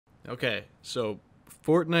Okay, so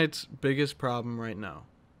Fortnite's biggest problem right now.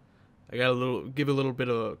 I gotta give a little bit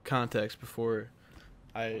of context before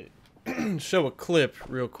I show a clip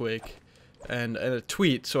real quick and a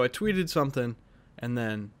tweet. So I tweeted something and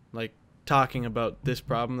then like talking about this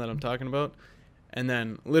problem that I'm talking about, and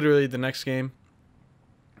then literally the next game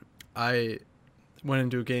I went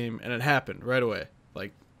into a game and it happened right away.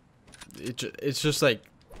 Like it's just like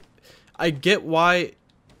I get why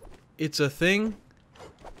it's a thing,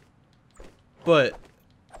 but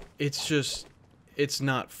it's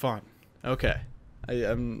not fun. Okay.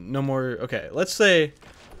 I'm no more. Okay, let's say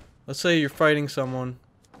you're fighting someone,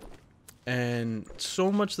 and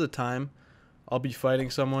so much of the time I'll be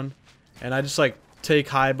fighting someone and I just like take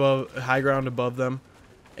high ground above them,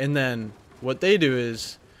 and then what they do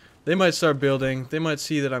is they might start building, they might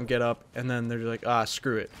see that I'm get up, and then they're like, ah,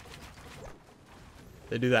 screw it.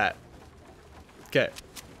 They do that. Okay.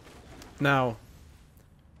 Now,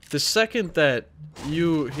 the second that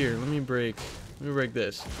you here, let me break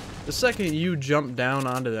this. The second you jump down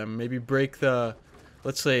onto them, maybe break the,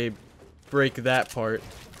 let's say, break that part,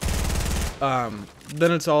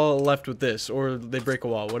 then it's all left with this, or they break a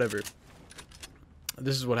wall, whatever.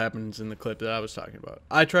 This is what happens in the clip that I was talking about.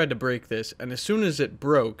 I tried to break this, and as soon as it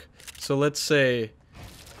broke, so let's say,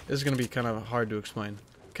 this is gonna be kind of hard to explain.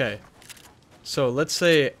 Okay, so let's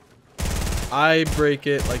say I break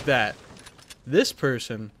it like that. This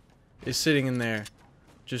person is sitting in there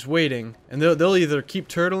just waiting, and they'll either keep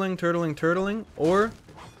turtling, or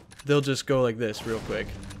they'll just go like this real quick.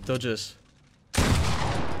 They'll just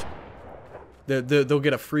they'll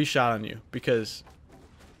get a free shot on you because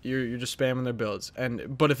you're just spamming their builds.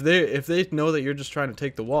 But if they know that you're just trying to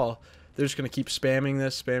take the wall, they're just gonna keep spamming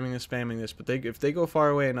this. But if they go far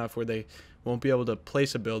away enough where they won't be able to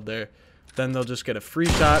place a build there, then they'll just get a free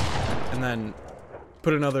shot and then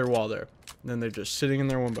put another wall there. And then they're just sitting in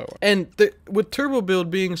there one by one. And with turbo build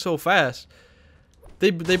being so fast, they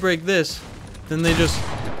break this, then they just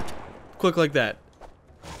click like that.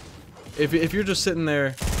 If you're just sitting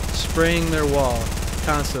there spraying their wall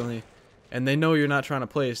constantly, and they know you're not trying to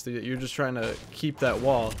place, you're just trying to keep that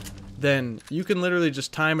wall, then you can literally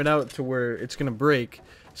just time it out to where it's gonna break,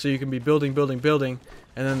 so you can be building, and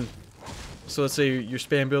then, so let's say you're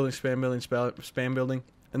spam building,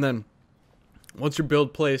 and then once your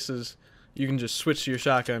build places, you can just switch to your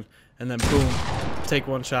shotgun, and then boom, take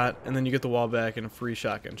one shot, and then you get the wall back and a free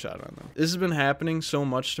shotgun shot on them. This has been happening so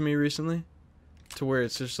much to me recently, to where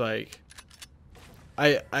it's just like,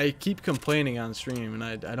 I keep complaining on stream, and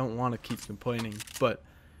I don't want to keep complaining, but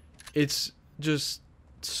it's just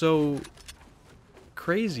so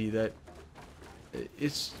crazy that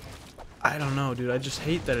it's, I don't know, dude. I just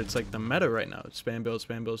hate that it's like the meta right now. It's spam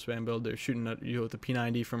build. They're shooting at you with the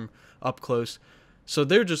P90 from up close, so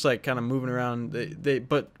they're just like kind of moving around.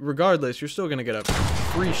 But regardless, you're still gonna get a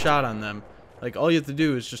free shot on them. Like all you have to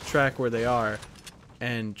do is just track where they are,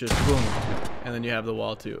 and just boom, and then you have the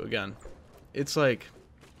wall too again. It's like,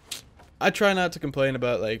 I try not to complain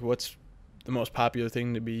about like what's the most popular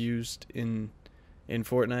thing to be used in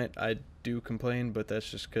Fortnite. I do complain, but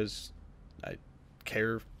that's just because I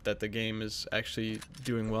care that the game is actually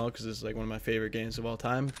doing well, because it's like one of my favorite games of all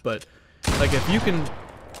time. But like, if you can,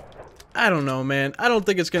 I don't know, man. I don't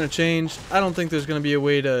think it's gonna change. I don't think there's gonna be a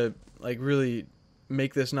way to like really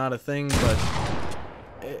make this not a thing. But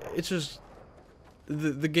it's just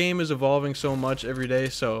the game is evolving so much every day,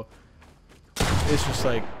 so it's just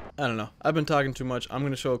like, I don't know. I've been talking too much. I'm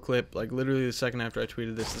gonna show a clip. Like literally the second after I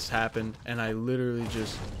tweeted this happened, and I literally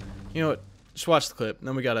just, you know what? Just watch the clip.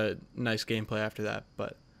 Then we got a nice gameplay after that.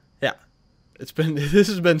 But yeah, this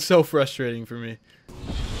has been so frustrating for me.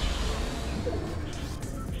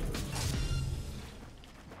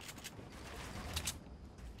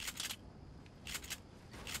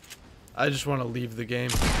 I just want to leave the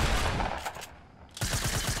game.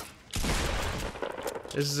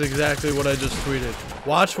 This is exactly what I just tweeted.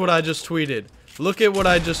 Watch what I just tweeted. Look at what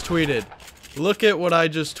I just tweeted. Look at what I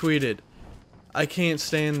just tweeted. I can't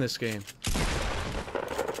stand this game.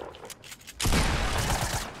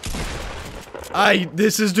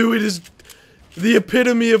 This is the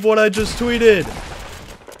epitome of what I just tweeted.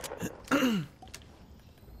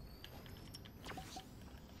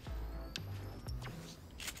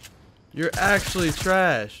 You're actually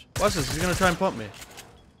trash. Watch this, he's gonna try and pump me.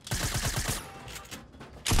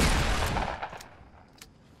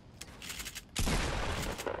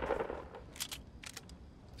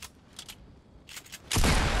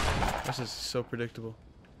 This is so predictable.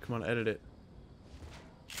 Come on, edit it.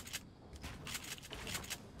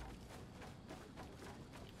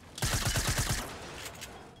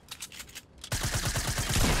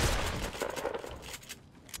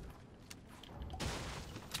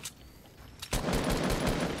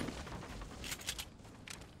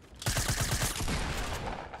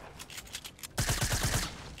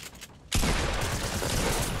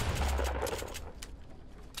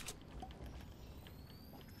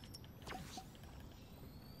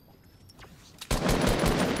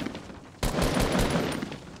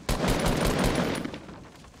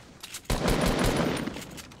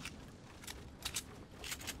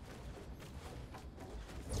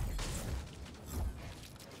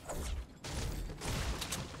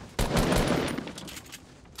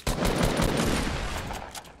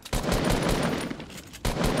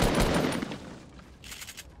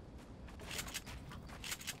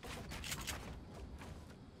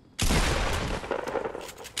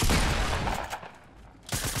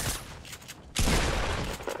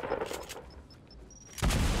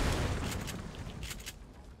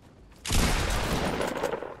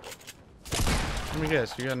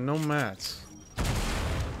 Yes, you got no mats.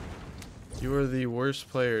 You are the worst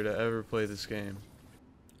player to ever play this game.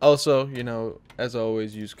 Also, you know, as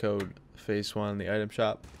always, use code Swan in the item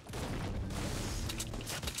shop.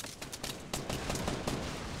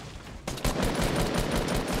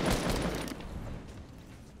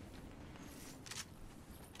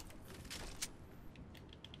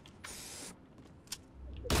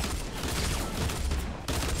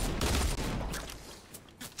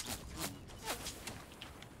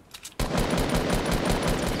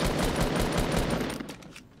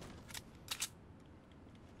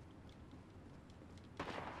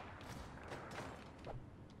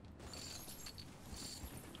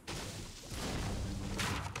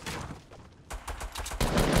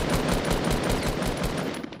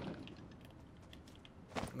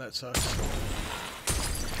 That sucks.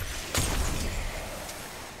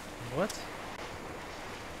 What?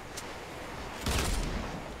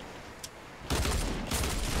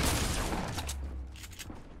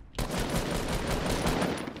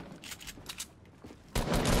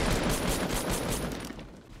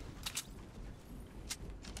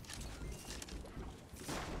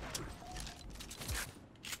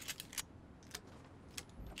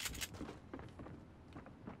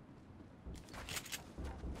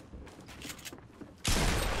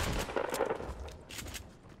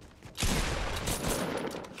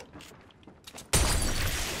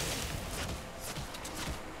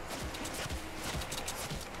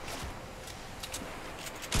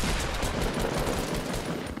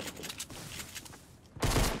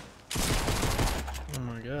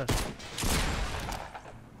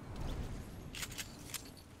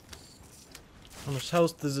 How much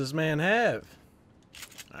health does this man have?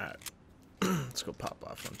 Alright. Let's go pop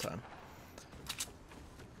off one time.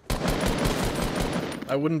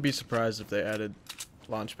 I wouldn't be surprised if they added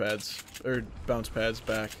launch pads, or bounce pads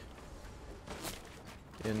back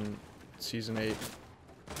in Season 8.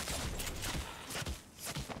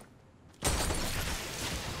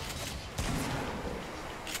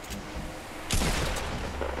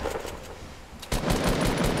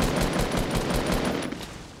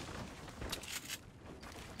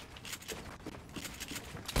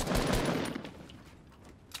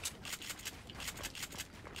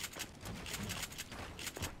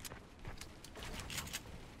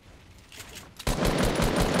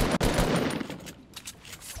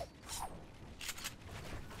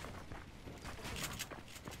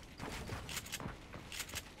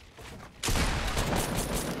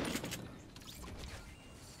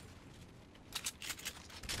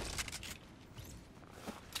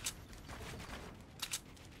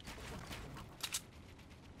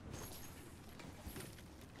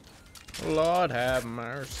 Lord have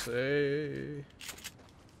mercy.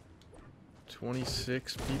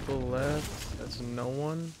 26 people left. That's no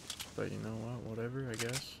one. But you know what? Whatever, I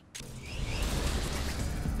guess.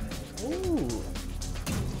 Ooh.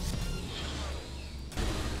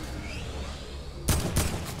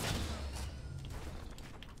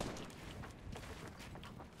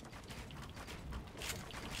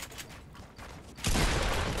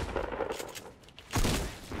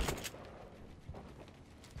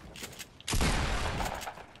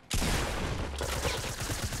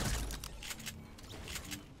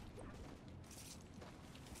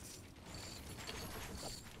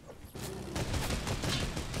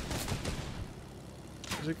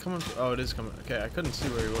 Is it coming? Oh, it is coming. Okay, I couldn't see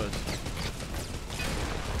where he was.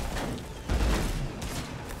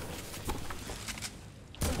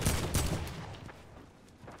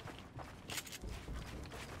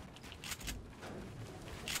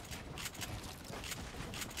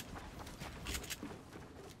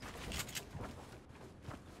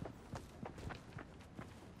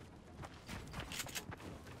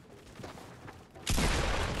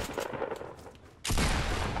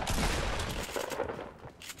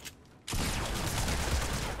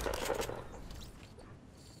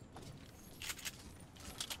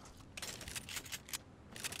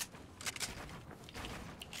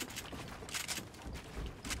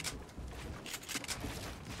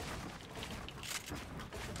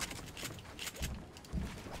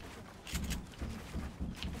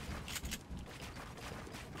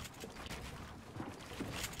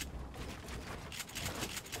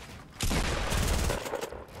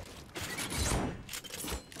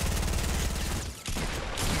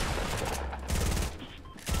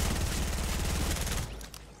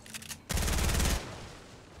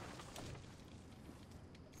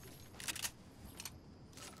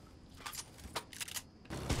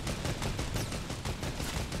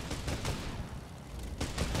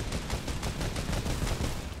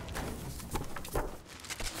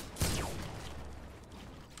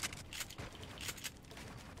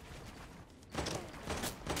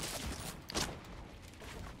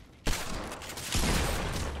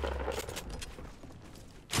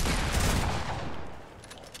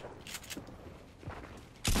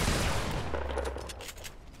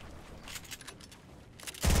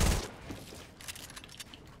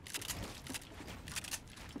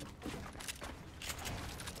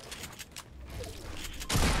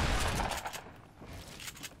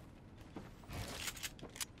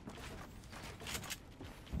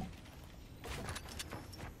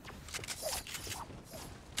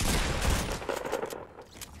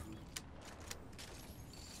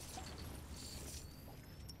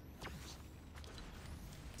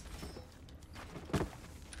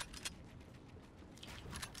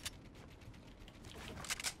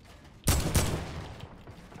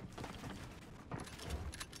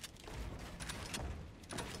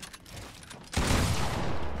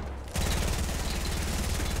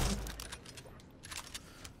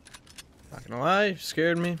 Not gonna lie, you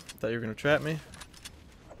scared me. Thought you were gonna trap me.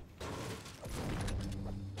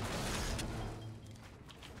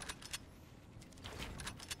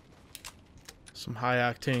 Some high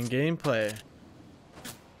octane gameplay.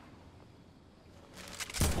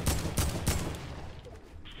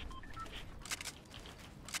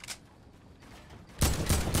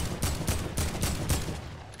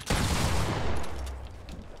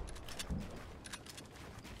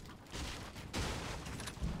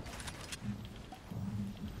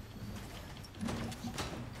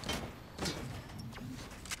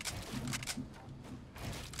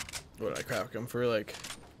 What, I crack him for like...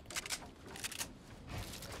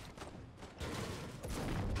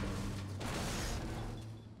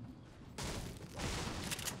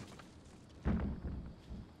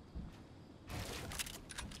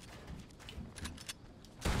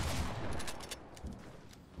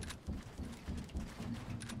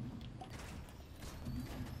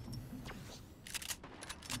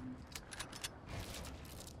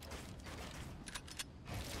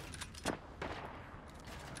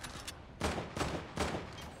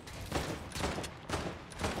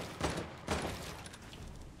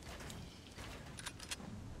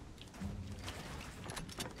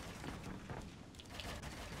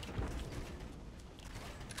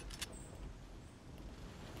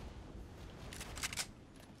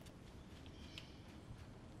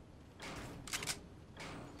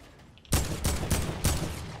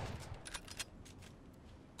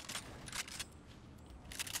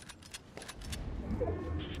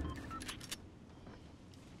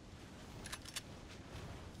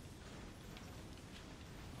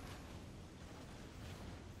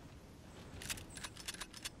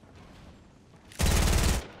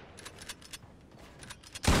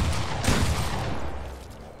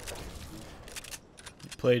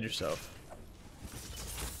 Played yourself.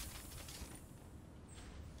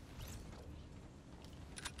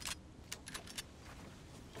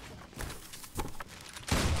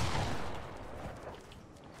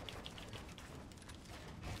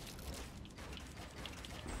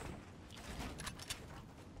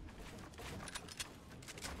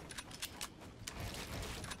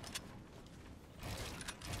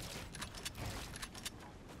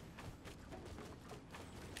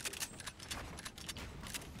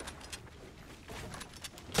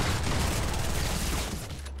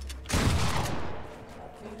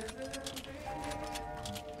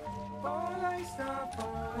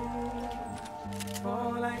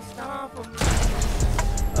 Oh,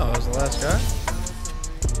 that was the last guy?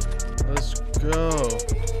 Let's go.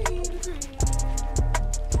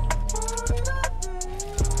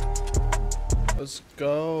 Let's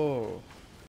go.